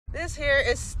This here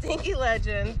is Stinky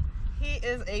Legend. He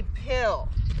is a pill,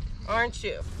 aren't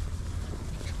you?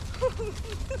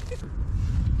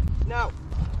 No.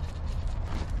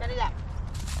 Cut it up.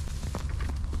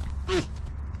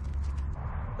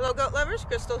 Hello goat lovers,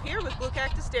 Crystal here with Blue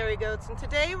Cactus Dairy Goats, and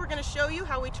today we're going to show you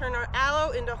how we turn our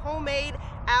aloe into homemade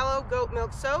aloe goat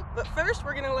milk soap. But first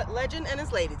we're going to let Legend and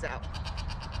his ladies out.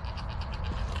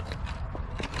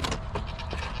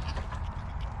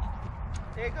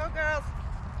 There you go, girls.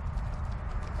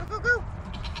 Go, go, go.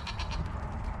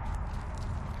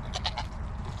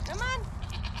 Come on.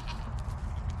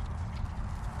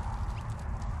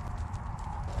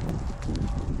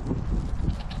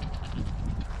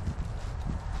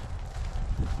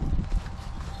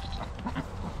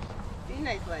 Be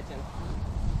nice, Legend.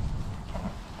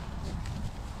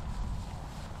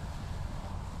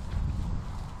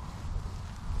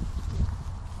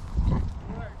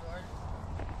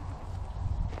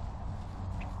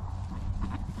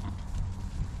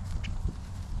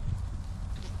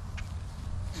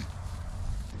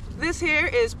 This here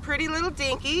is pretty little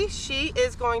Dinky. She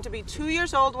is going to be 2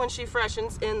 years old when she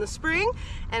freshens in the spring,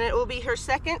 and it will be her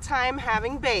second time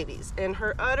having babies. And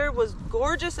her udder was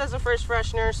gorgeous as a first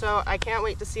freshener, so I can't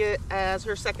wait to see it as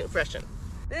her second freshen.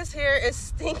 This here is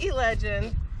Stinky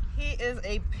Legend. He is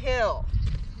a pill,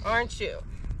 aren't you?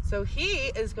 So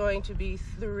he is going to be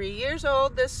 3 years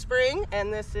old this spring,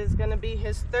 and this is going to be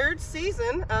his third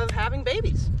season of having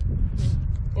babies.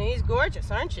 And he's gorgeous,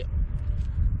 aren't you?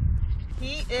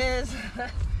 He is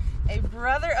a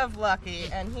brother of Lucky,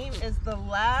 and he is the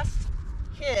last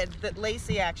kid that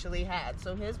Lacey actually had.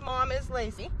 So his mom is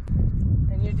Lacey,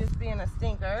 and you're just being a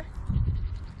stinker,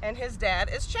 and his dad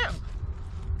is Champ.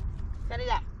 Cut it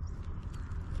up.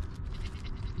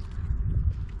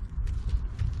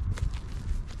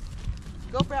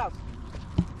 Go browse.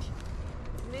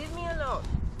 Leave me alone.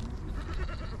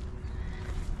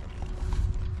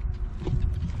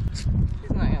 She's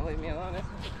not gonna leave me alone, is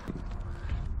she?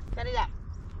 Cut it up.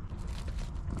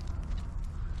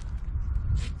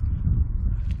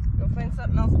 Go find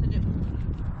something else to do.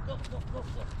 Go, go, go,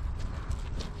 go.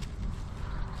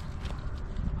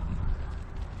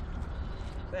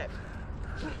 There.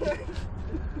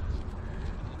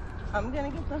 I'm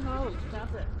gonna get the hose. Stop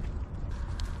it.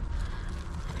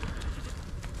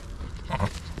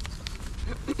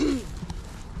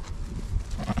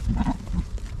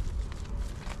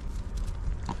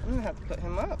 I'm gonna have to put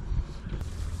him up.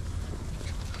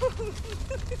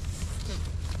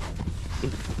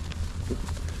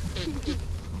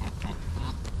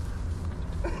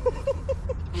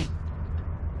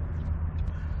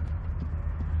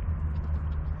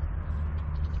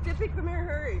 Tippy, come here,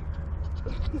 hurry.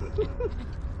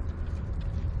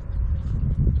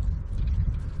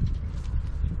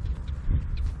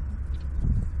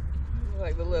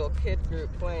 Like the little kid group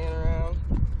playing around.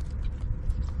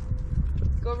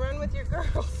 Go run with your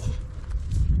girls.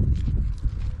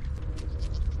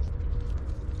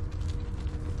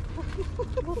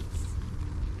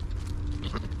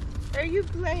 Are you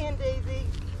playing, Daisy?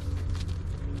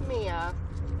 Mia.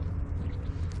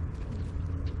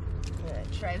 I'm gonna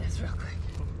try this real quick.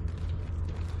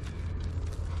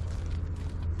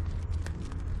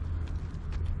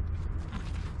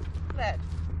 That.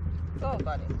 Go,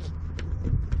 buddy.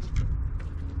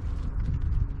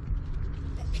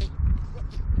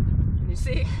 You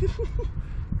see?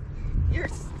 You're a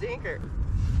stinker.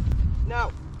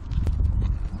 No.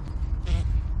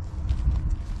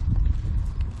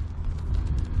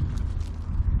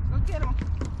 Go get him.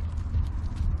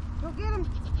 Go get him.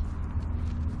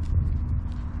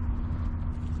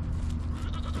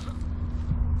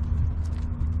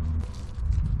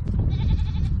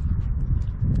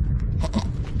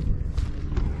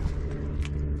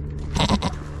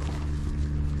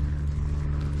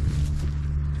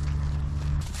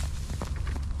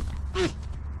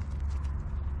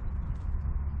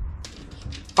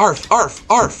 Arf, arf,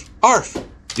 arf, arf.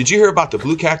 Did you hear about the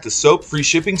Blue Cactus Soap free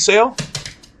shipping sale?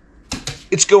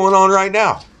 It's going on right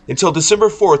now. Until December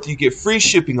 4th, you get free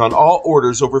shipping on all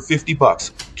orders over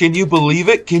 $50. Can you believe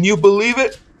it? Can you believe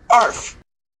it? Arf!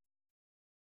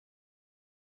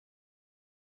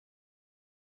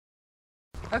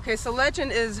 Okay, so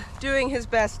Legend is doing his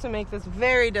best to make this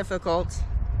very difficult.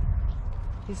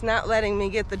 He's not letting me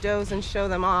get the does and show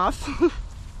them off.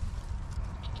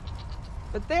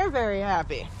 But they're very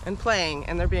happy and playing,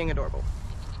 and they're being adorable.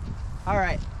 All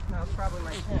right, now's probably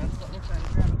my chance. Let me try and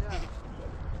grab a dove.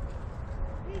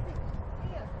 Easy.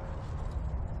 Here.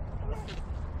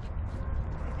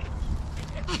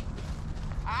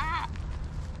 Ah!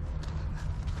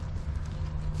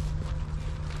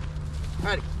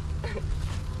 Alrighty.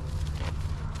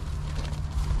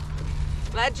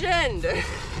 Legend.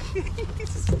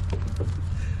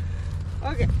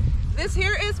 Okay, this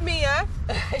here is Mia.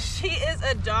 She is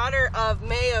a daughter of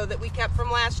Mayo that we kept from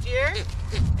last year,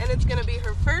 and it's gonna be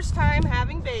her first time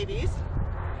having babies.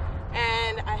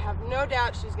 And I have no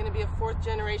doubt she's gonna be a 4th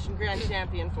generation grand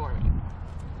champion for me.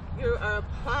 You are a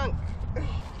punk.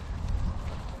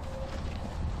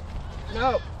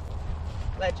 No,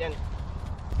 legend.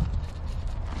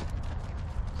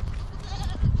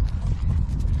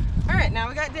 All right, now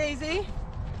we got Daisy.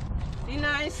 Be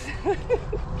nice. All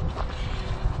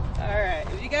right,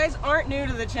 if you guys aren't new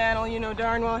to the channel, you know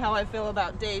darn well how I feel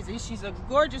about Daisy. She's a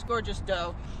gorgeous, gorgeous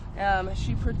doe.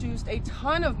 She produced a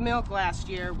ton of milk last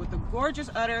year with a gorgeous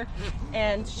udder,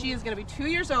 and she is gonna be 2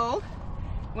 years old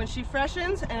when she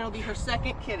freshens, and it'll be her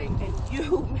 2nd kidding. And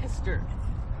you missed her.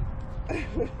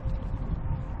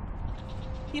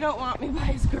 He don't want me by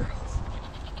his girls.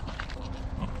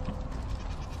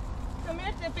 Come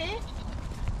here, Tippy.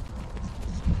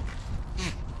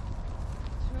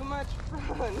 Too much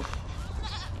fun.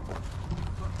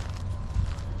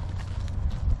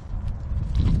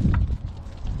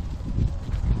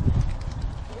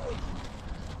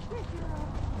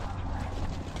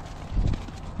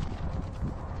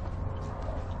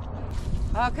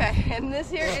 Okay, and this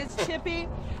here is Tippy.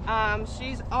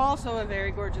 She's also a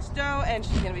very gorgeous doe, and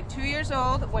she's gonna be 2 years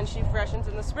old when she freshens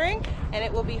in the spring, and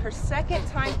it will be her 2nd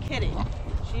time kidding.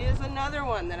 She is another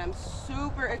one that I'm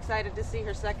super excited to see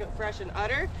her 2nd freshen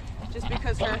udder, just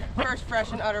because her 1st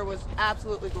freshen udder was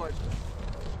absolutely gorgeous.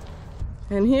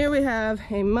 And here we have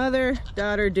a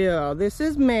mother-daughter duo. This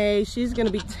is May. She's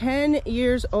gonna be 10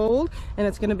 years old, and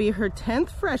it's gonna be her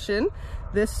 10th freshen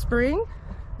this spring.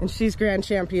 And she's Grand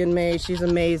Champion May. She's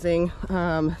amazing.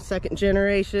 2nd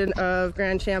generation of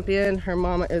Grand Champion. Her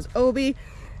mama is Obi.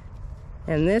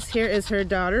 And this here is her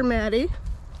daughter, Maddie.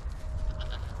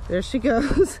 There she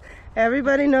goes.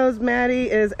 Everybody knows Maddie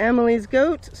is Emily's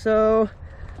goat, so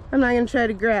I'm not gonna try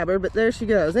to grab her, but there she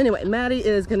goes. Anyway, Maddie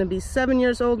is gonna be 7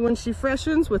 years old when she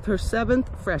freshens with her 7th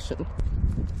freshen.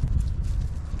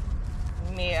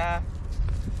 Mia.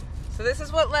 So this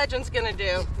is what Legend's gonna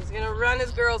do. He's gonna run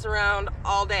his girls around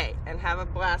all day and have a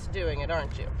blast doing it,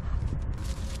 aren't you?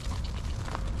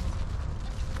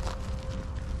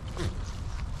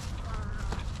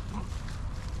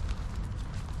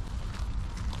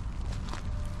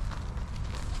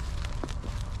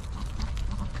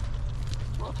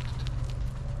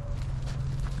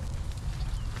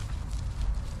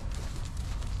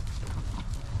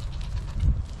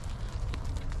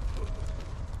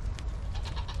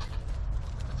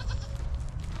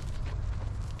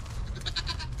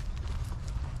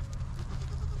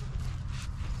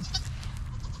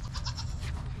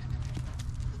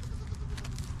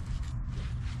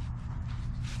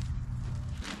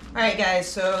 Alright guys,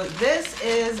 so this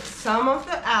is some of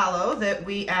the aloe that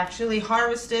we actually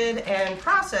harvested and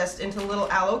processed into little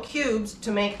aloe cubes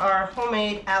to make our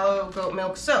homemade aloe goat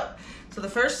milk soap. So the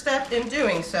first step in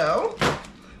doing so,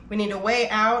 we need to weigh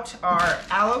out our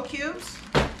aloe cubes,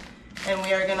 and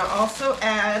we are going to also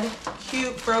add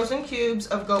frozen cubes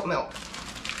of goat milk.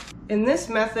 In this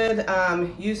method,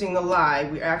 using the lye,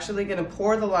 we're actually going to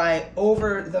pour the lye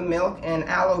over the milk and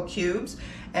aloe cubes.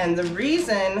 And the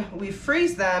reason we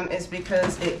freeze them is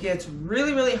because it gets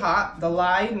really, really hot. The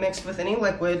lye mixed with any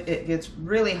liquid, it gets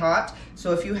really hot.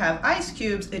 So if you have ice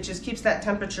cubes, it just keeps that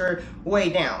temperature way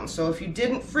down. So if you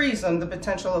didn't freeze them, the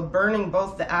potential of burning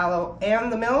both the aloe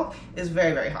and the milk is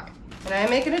very, very high. And I'm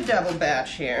making a double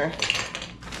batch here.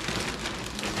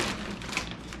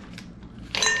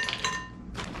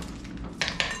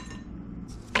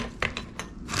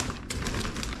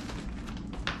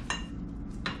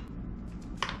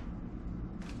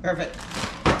 Perfect.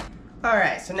 All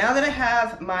right, so now that I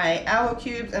have my aloe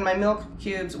cubes and my milk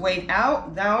cubes weighed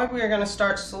out, now we're gonna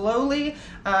start slowly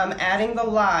adding the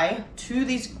lye to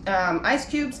these ice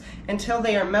cubes until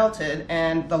they are melted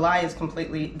and the lye is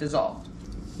completely dissolved.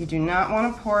 You do not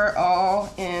wanna pour it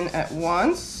all in at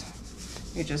once.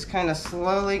 You're just kind of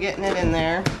slowly getting it in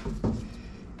there.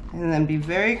 And then be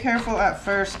very careful at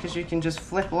first because you can just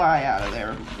flip lye out of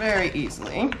there very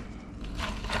easily.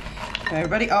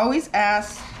 Everybody always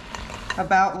asks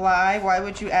about lye. Why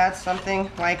would you add something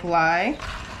like lye,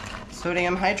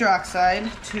 sodium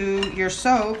hydroxide, to your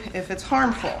soap if it's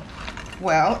harmful?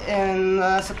 Well, in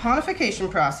the saponification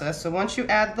process, so once you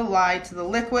add the lye to the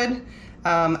liquid,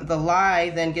 the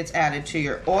lye then gets added to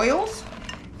your oils,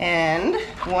 and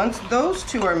once those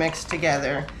two are mixed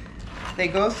together, they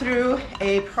go through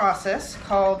a process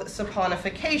called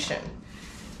saponification.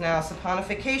 Now,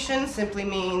 saponification simply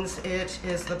means it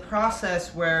is the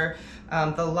process where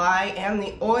the lye and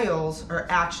the oils are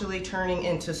actually turning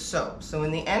into soap. So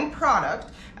in the end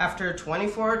product, after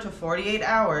 24 to 48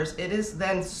 hours, it is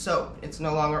then soap. It's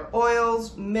no longer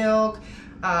oils, milk,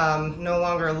 no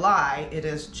longer lye, it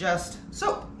is just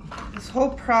soap. This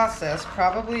whole process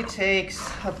probably takes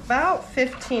about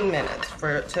 15 minutes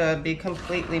for it to be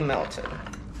completely melted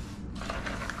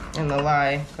and the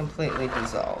lye completely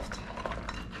dissolved.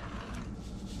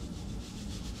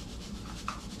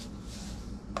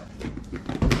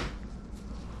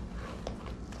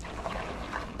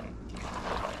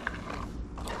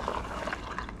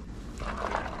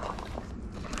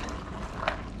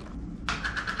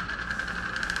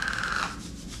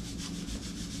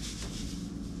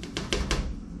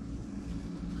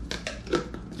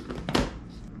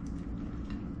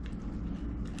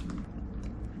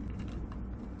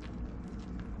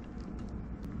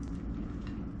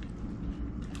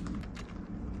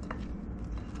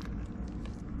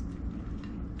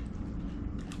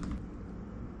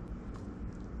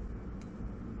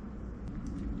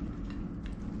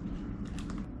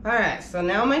 Alright, so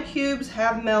now my cubes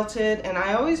have melted, and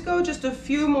I always go just a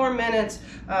few more minutes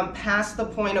past the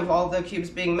point of all the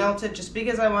cubes being melted, just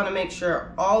because I want to make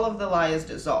sure all of the lye is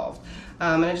dissolved.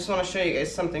 And I just want to show you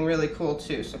guys something really cool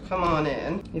too, so come on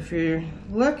in. If you're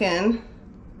looking,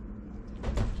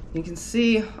 you can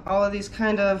see all of these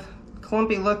kind of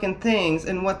clumpy looking things,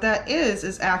 and what that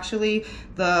is actually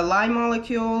the lye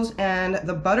molecules and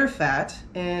the butter fat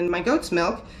in my goat's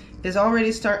milk is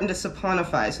already starting to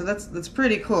saponify, so that's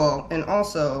pretty cool. And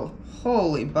also,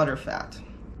 holy butter fat.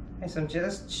 Okay, so I'm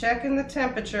just checking the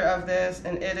temperature of this,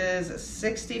 and it is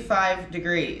 65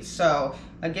 degrees. So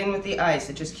again, with the ice,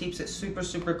 it just keeps it super,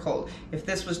 super cold. If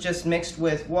this was just mixed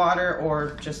with water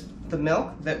or just the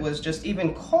milk that was just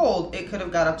even cold, it could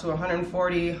have got up to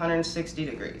 140, 160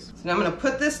 degrees. So now I'm gonna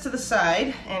put this to the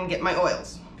side and get my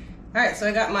oils. All right, so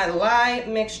I got my lye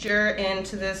mixture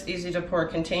into this easy to pour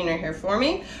container here for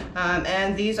me,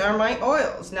 and these are my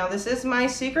oils. Now this is my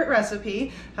secret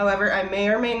recipe. However, I may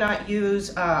or may not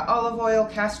use olive oil,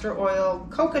 castor oil,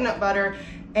 coconut butter,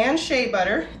 and shea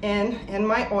butter in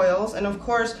my oils. And of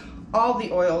course, all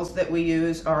the oils that we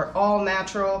use are all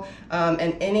natural,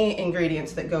 and any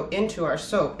ingredients that go into our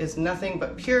soap is nothing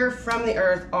but pure from the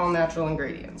earth, all natural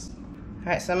ingredients. All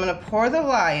right, so I'm gonna pour the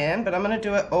lye in, but I'm gonna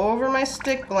do it over my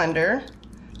stick blender.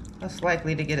 Less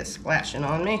likely to get it splashing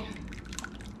on me.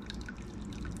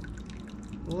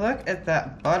 Look at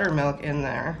that buttermilk in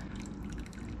there.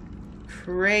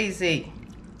 Crazy.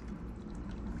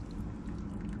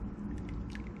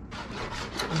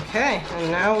 Okay,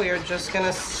 and now we are just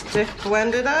gonna stick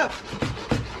blend it up.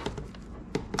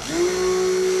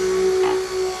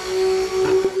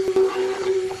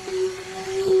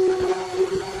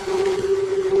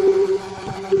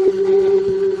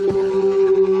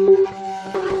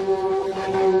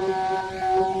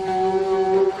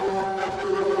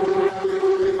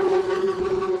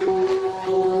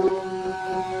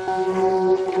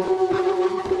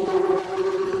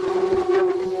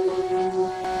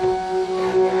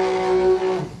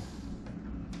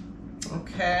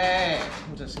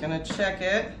 Check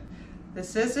it.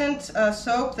 This isn't a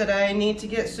soap that I need to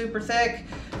get super thick.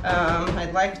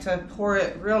 I'd like to pour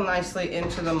it real nicely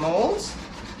into the molds.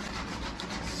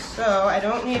 So I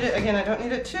don't need it, again, I don't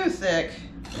need it too thick,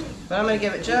 but I'm going to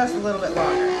give it just a little bit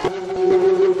longer.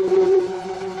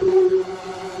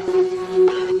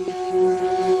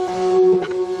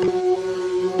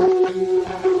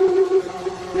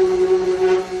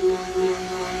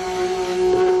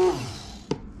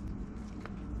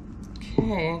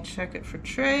 Check it for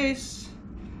trace.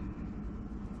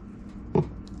 All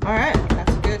right,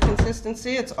 that's a good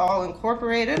consistency. It's all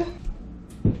incorporated.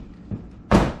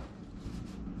 All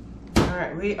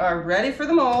right, we are ready for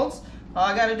the molds. All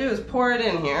I got to do is pour it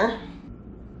in here.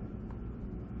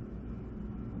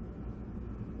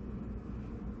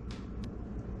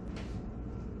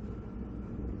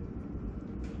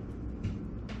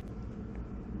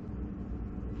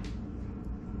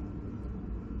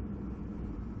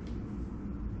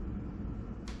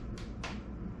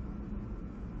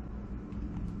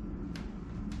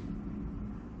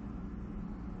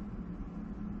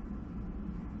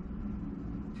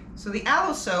 So the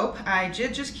aloe soap, I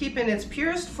did just keep in its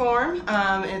purest form.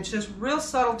 It's just real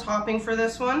subtle topping for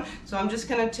this one. So I'm just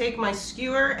gonna take my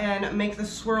skewer and make the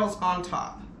swirls on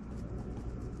top.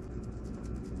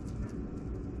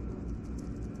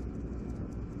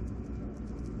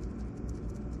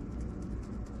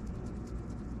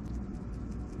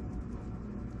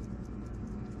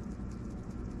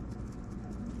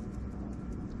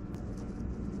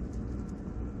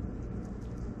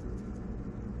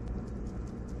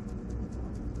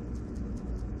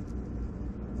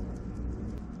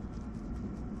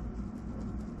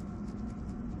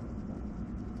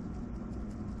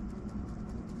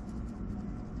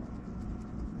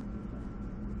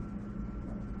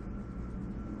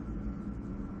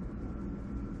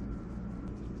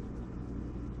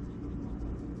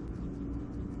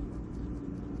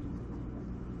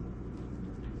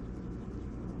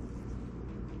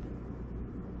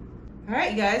 All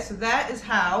right, you guys, so that is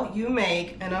how you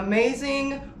make an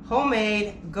amazing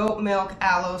homemade goat milk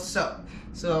aloe soap.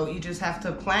 So you just have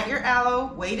to plant your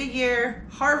aloe, wait a year,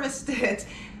 harvest it,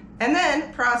 and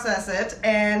then process it,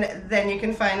 and then you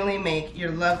can finally make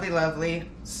your lovely, lovely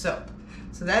soap.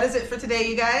 So that is it for today,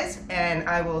 you guys, and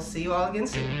I will see you all again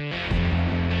soon.